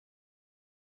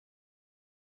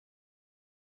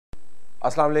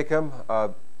Assalamu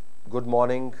alaikum. Good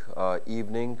morning,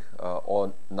 evening,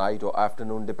 or night or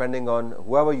afternoon, depending on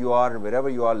whoever you are and wherever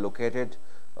you are located.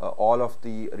 All of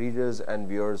the readers and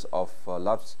viewers of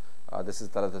LAFZ. This is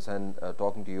Talat Hussain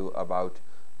talking to you about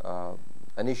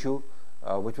an issue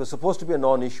which was supposed to be a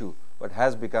non-issue, but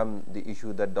has become the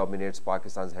issue that dominates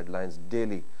Pakistan's headlines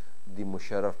daily: the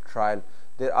Musharraf trial.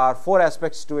 There are four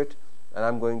aspects to it, and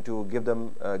I'm going to give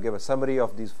a summary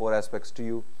of these four aspects to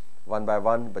you one by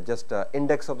one, but just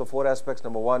index of the four aspects.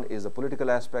 Number one is the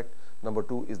political aspect, number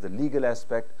two is the legal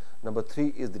aspect, number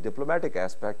three is the diplomatic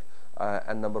aspect,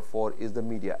 and number four is the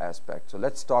media aspect. So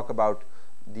let's talk about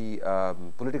the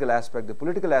political aspect. The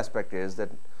political aspect is that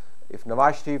if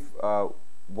Nawaz Sharif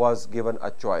was given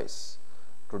a choice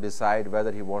to decide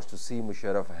whether he wants to see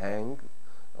Musharraf hang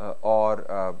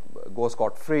or go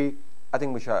scot-free, I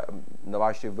think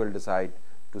Nawaz Sharif will decide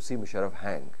to see Musharraf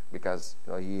hang, because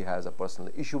he has a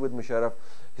personal issue with Musharraf.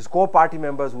 His core party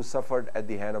members who suffered at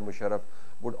the hand of Musharraf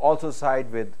would also side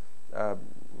with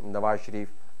Nawaz Sharif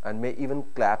and may even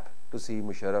clap to see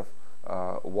Musharraf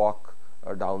walk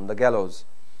down the gallows.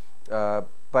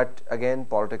 But again,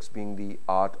 politics being the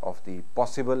art of the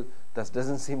possible, this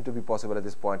doesn't seem to be possible at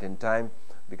this point in time,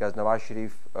 because Nawaz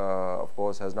Sharif, of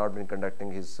course, has not been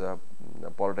conducting his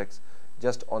politics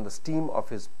just on the steam of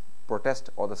his protest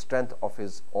or the strength of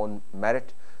his own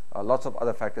merit. Lots of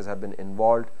other factors have been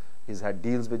involved. He's had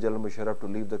deals with General Musharraf to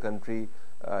leave the country.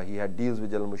 He had deals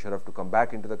with General Musharraf to come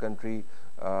back into the country.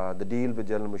 The deal with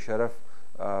General Musharraf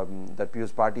that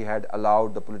Pius Party had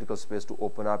allowed the political space to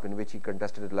open up, in which he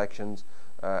contested elections,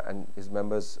 and his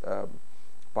members,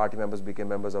 party members, became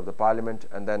members of the parliament,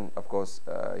 and then of course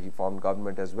he formed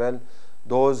government as well.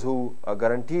 Those who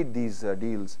guaranteed these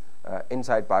deals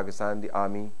inside Pakistan, the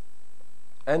army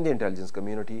and the intelligence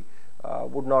community,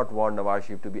 would not want Nawaz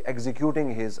Sharif to be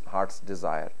executing his heart's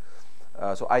desire.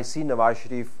 So I see Nawaz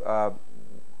Sharif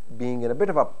being in a bit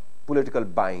of a political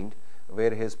bind, where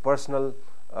his personal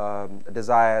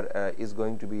desire is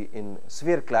going to be in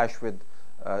severe clash with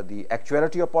the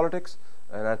actuality of politics,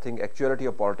 and I think actuality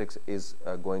of politics is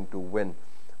going to win.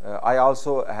 I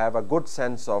also have a good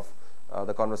sense of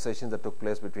the conversations that took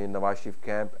place between Nawaz Sharif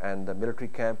camp and the military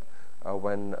camp,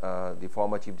 when the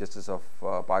former Chief Justice of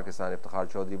Pakistan,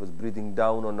 Iftikhar Chaudhry, was breathing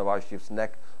down on Nawaz Sharif's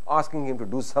neck, asking him to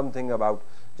do something about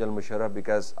General Musharraf,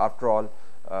 because after all,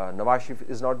 Nawaz Sharif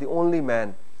is not the only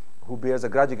man who bears a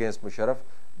grudge against Musharraf.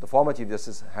 The former Chief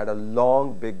Justice had a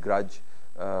long, big grudge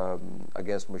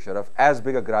against Musharraf, as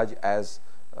big a grudge as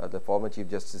the former Chief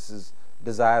Justice's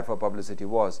desire for publicity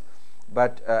was.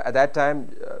 But at that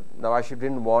time, Nawaz Sharif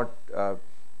didn't want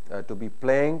to be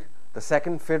playing the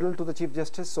second fiddle to the Chief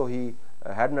Justice, so he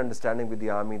had an understanding with the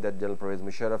army that General Pervez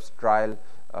Musharraf's trial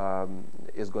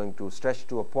is going to stretch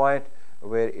to a point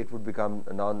where it would become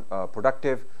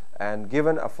non-productive, and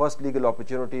given a first legal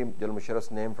opportunity, General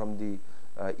Musharraf's name from the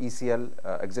ECL,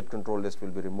 exit control list,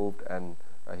 will be removed, and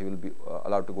he will be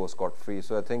allowed to go scot-free.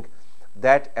 So I think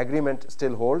that agreement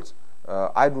still holds.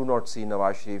 I do not see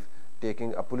Nawaz Sharif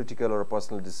taking a political or a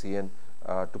personal decision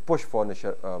to push for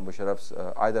Musharraf's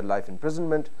either life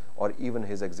imprisonment or even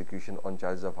his execution on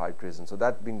charges of high treason. So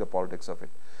that being the politics of it.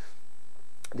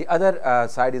 The other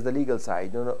side is the legal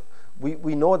side.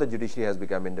 We know that judiciary has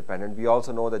become independent. We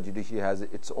also know that judiciary has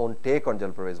its own take on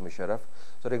General Pervez Musharraf.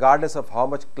 So regardless of how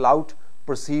much clout,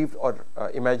 perceived or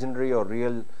imaginary or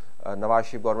real, Nawaz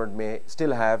Sharif government may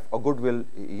still have, or goodwill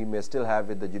he may still have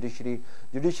with the judiciary,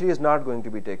 judiciary is not going to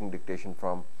be taking dictation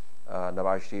from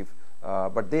Nawaz Sharif.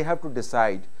 But they have to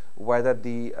decide whether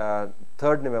the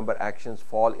 3rd November actions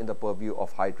fall in the purview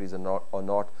of high treason or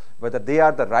not, whether they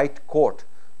are the right court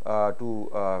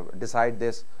to decide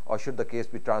this, or should the case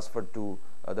be transferred to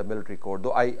the military court.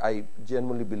 Though I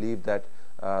genuinely believe that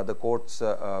the court's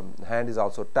hand is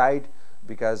also tied,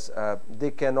 because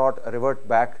they cannot revert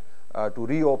back to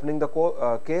reopening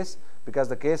the case, because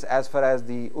the case, as far as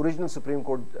the original Supreme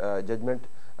Court judgment,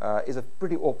 is a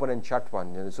pretty open and shut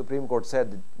one. The Supreme Court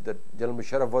said that General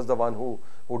Musharraf was the one who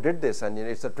did this, and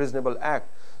it's a treasonable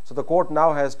act. So the court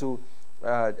now has to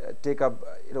take a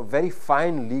very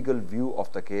fine legal view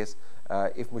of the case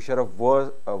if Musharraf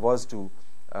was to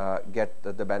get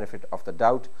the benefit of the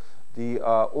doubt. The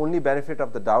only benefit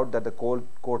of the doubt that the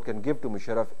court can give to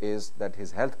Musharraf is that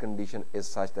his health condition is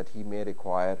such that he may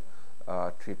require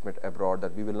treatment abroad,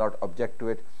 that we will not object to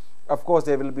it. Of course,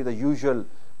 there will be the usual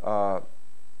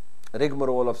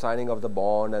rigmarole of signing of the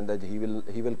bond, and that he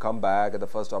will come back at the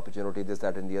first opportunity, this,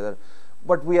 that and the other.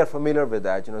 But we are familiar with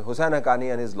that. Hussain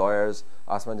and his lawyers,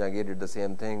 Asman Jahangir, did the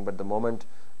same thing. But the moment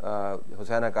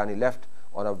Hussain left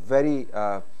on a very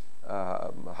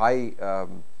high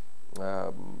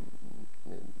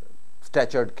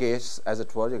statured case, as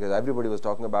it were, because everybody was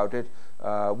talking about it.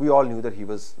 We all knew that he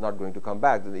was not going to come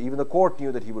back. Even the court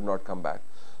knew that he would not come back.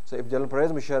 So if General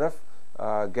Pervez Musharraf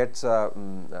gets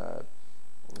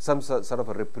some sort of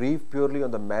a reprieve purely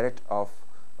on the merit of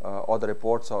or the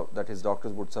reports that his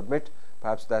doctors would submit,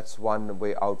 perhaps that's one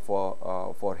way out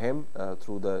for him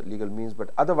through the legal means. But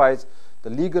otherwise, the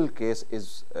legal case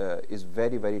is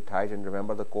very, very tight. And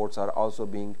remember, the courts are also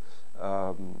being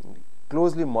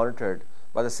closely monitored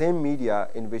by the same media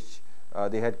in which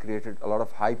they had created a lot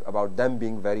of hype about them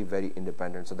being very, very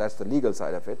independent. So that's the legal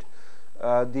side of it.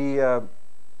 The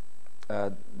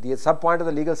sub-point of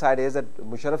the legal side is that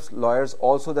Musharraf's lawyers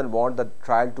also then want the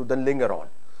trial to then linger on.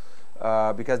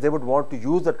 Because they would want to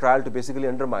use the trial to basically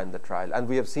undermine the trial, and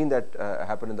we have seen that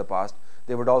happen in the past.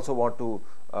 They would also want to,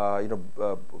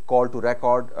 call to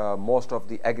record most of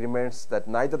the agreements that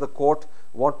neither the court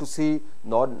want to see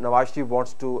nor Nawaz Sharif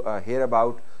wants to hear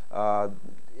about.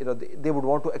 They would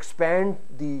want to expand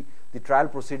the trial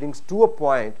proceedings to a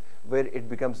point where it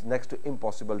becomes next to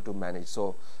impossible to manage.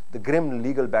 So the grim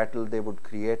legal battle they would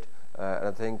create, and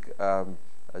I think General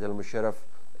Musharraf,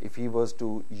 if he was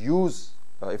to use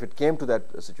if it came to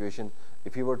that situation,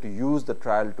 if he were to use the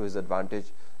trial to his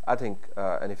advantage, I think,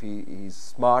 and if he's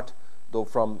smart, though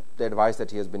from the advice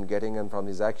that he has been getting and from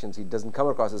his actions, he doesn't come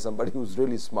across as somebody who's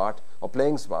really smart or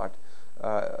playing smart.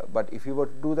 But if he were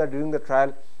to do that during the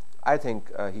trial, I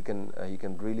think he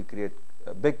can really create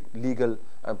big legal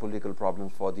and political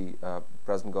problems for the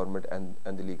present government and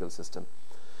the legal system.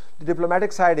 The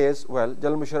diplomatic side is, well,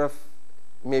 General Musharraf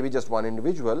may be just one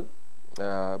individual,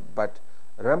 but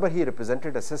remember, he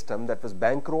represented a system that was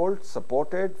bankrolled,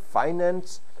 supported,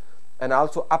 financed, and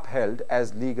also upheld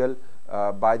as legal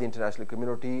by the international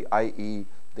community, i.e.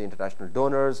 the international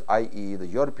donors, i.e. the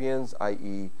Europeans,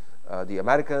 i.e. The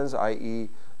Americans, i.e.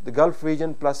 the Gulf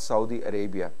region plus Saudi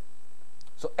Arabia.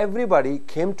 So everybody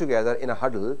came together in a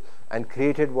huddle and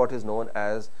created what is known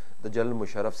as the General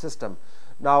Musharraf system.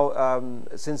 Now,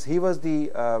 since he was the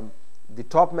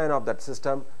top man of that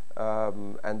system,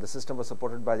 and the system was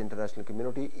supported by the international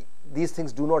community, these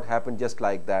things do not happen just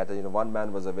like that. One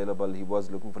man was available, he was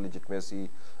looking for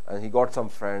legitimacy, and he got some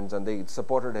friends, and they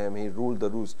supported him, he ruled the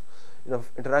roost.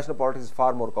 International politics is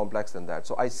far more complex than that.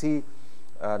 So I see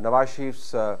Nawaz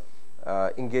Sharif's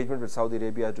engagement with Saudi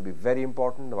Arabia to be very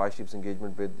important, Nawaz Sharif's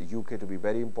engagement with the UK to be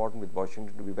very important, with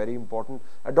Washington to be very important,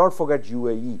 and don't forget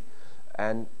UAE.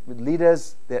 And with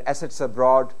leaders, their assets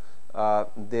abroad,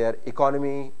 their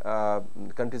economy, the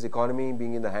country's economy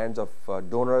being in the hands of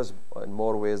donors in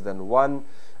more ways than one,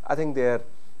 I think their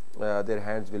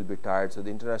hands will be tied. So the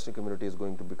international community is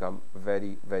going to become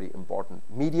very, very important.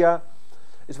 Media,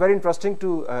 it's very interesting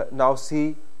to now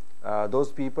see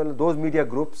those people, those media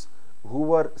groups who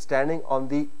were standing on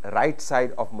the right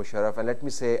side of Musharraf, and let me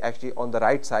say actually on the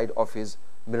right side of his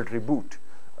military boot,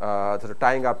 sort of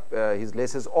tying up his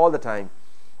laces all the time.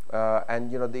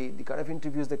 And the kind of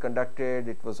interviews they conducted,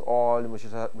 it was all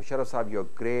Musharraf Sahab, you're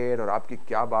great, or aapki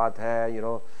kya baat hai,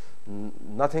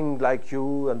 nothing like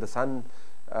you, and the sun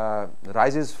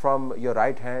rises from your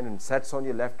right hand and sets on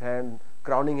your left hand,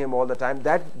 crowning him all the time.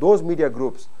 Those media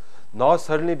groups now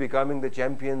suddenly becoming the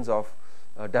champions of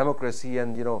democracy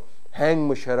and hang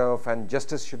Musharraf and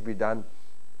justice should be done.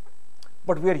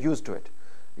 But we are used to it.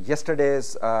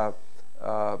 Yesterday's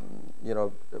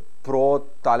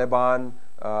pro-Taliban,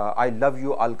 I love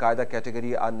you Al-Qaeda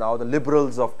category are now the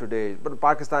liberals of today. But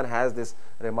Pakistan has this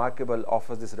remarkable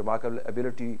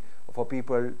ability for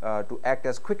people to act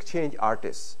as quick change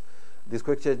artists. These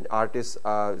quick change artists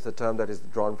is a term that is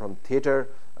drawn from theatre.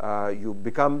 You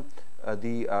become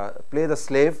play the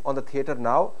slave on the theatre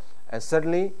now, and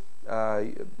suddenly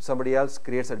somebody else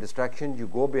creates a distraction. You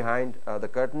go behind the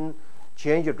curtain,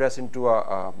 change your dress into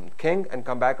a king, and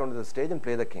come back onto the stage and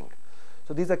play the king.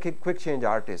 So these are quick change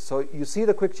artists. So you see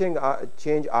the quick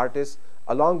change artists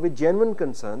along with genuine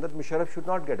concern that Musharraf should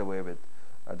not get away with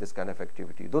this kind of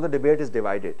activity. Though the debate is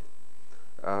divided,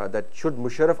 that should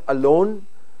Musharraf alone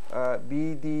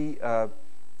be the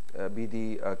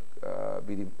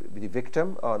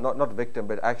victim, not victim,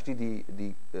 but actually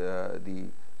the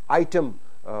item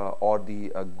or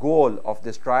the goal of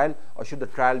this trial, or should the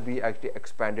trial be actually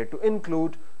expanded to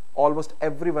include almost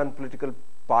everyone, political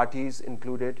parties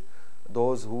included,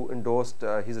 those who endorsed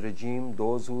his regime,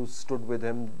 those who stood with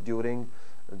him during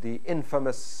the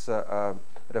infamous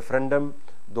referendum,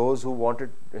 those who wanted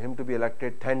him to be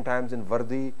elected 10 times in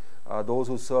Vardi, those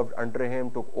who served under him,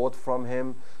 took oath from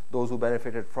him, those who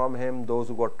benefited from him, those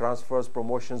who got transfers,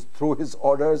 promotions through his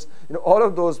orders, all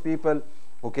of those people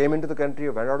who came into the country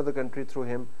or went out of the country through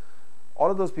him, all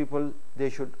of those people, they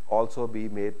should also be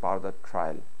made part of the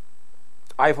trial.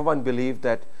 I for one believe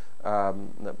that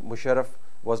Musharraf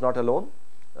was not alone.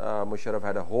 Musharraf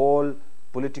had a whole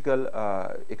political,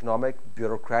 economic,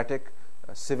 bureaucratic,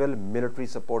 civil, military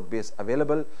support base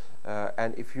available,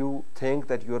 and if you think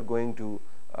that you are going to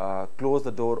close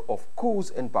the door of coups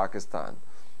in Pakistan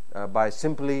by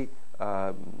simply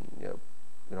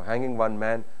hanging one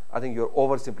man, I think you're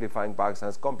oversimplifying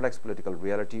Pakistan's complex political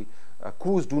reality.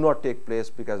 Coups do not take place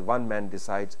because one man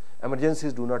decides.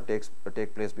 Emergencies do not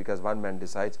take place because one man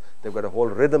decides. They've got a whole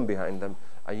rhythm behind them,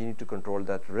 and you need to control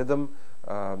that rhythm.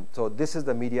 So this is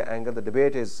the media angle. The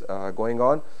debate is going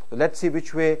on. So let's see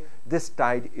which way this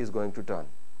tide is going to turn.